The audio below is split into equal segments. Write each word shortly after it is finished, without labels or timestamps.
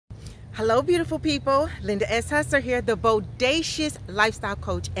Hello, beautiful people. Linda S. Hustler here, the bodacious lifestyle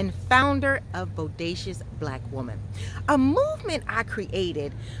coach and founder of Bodacious Black Woman. A movement I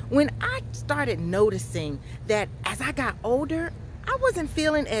created when I started noticing that as I got older, I wasn't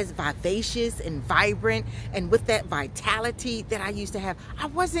feeling as vivacious and vibrant and with that vitality that I used to have. I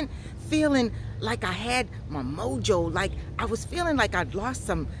wasn't feeling like I had my mojo, like I was feeling like I'd lost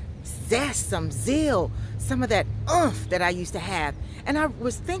some zest, some zeal, some of that oomph that I used to have. And I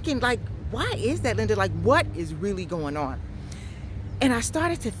was thinking, like, why is that, Linda? Like, what is really going on? And I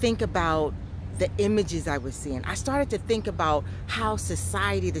started to think about the images I was seeing. I started to think about how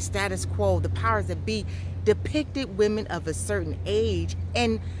society, the status quo, the powers that be depicted women of a certain age,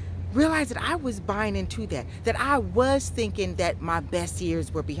 and realized that I was buying into that I was thinking that my best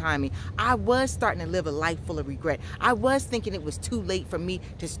years were behind me. I was starting to live a life full of regret. I was thinking it was too late for me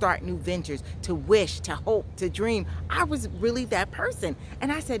to start new ventures, to wish, to hope, to dream. I was really that person.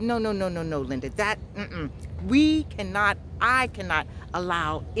 And I said, no, Linda, I cannot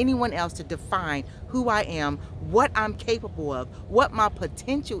allow anyone else to define who I am, what I'm capable of, what my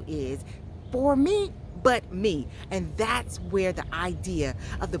potential is for me, but me. And that's where the idea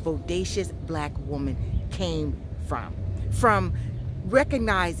of the bodacious black woman came from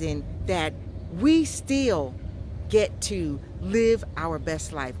recognizing that we still get to live our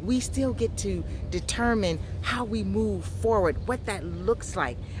best life. We still get to determine how we move forward, what that looks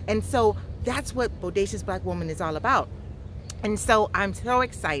like. And so that's what Bodacious Black Woman is all about. And so I'm so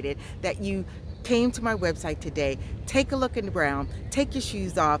excited that you came to my website today. Take a look around, take your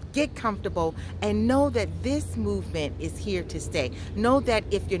shoes off, get comfortable, and know that this movement is here to stay. Know that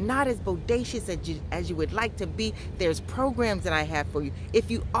if you're not as bodacious as you would like to be, there's programs that I have for you.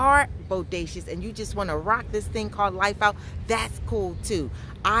 If you are bodacious and you just want to rock this thing called life out, that's cool too.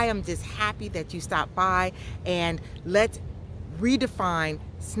 I am just happy that you stopped by, and let's redefine,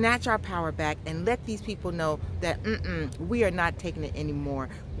 snatch our power back, and let these people know that we are not taking it anymore.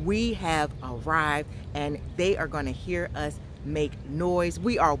 We have arrived, and they are going to hear us make noise.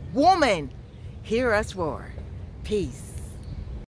 We are woman. Hear us roar. Peace.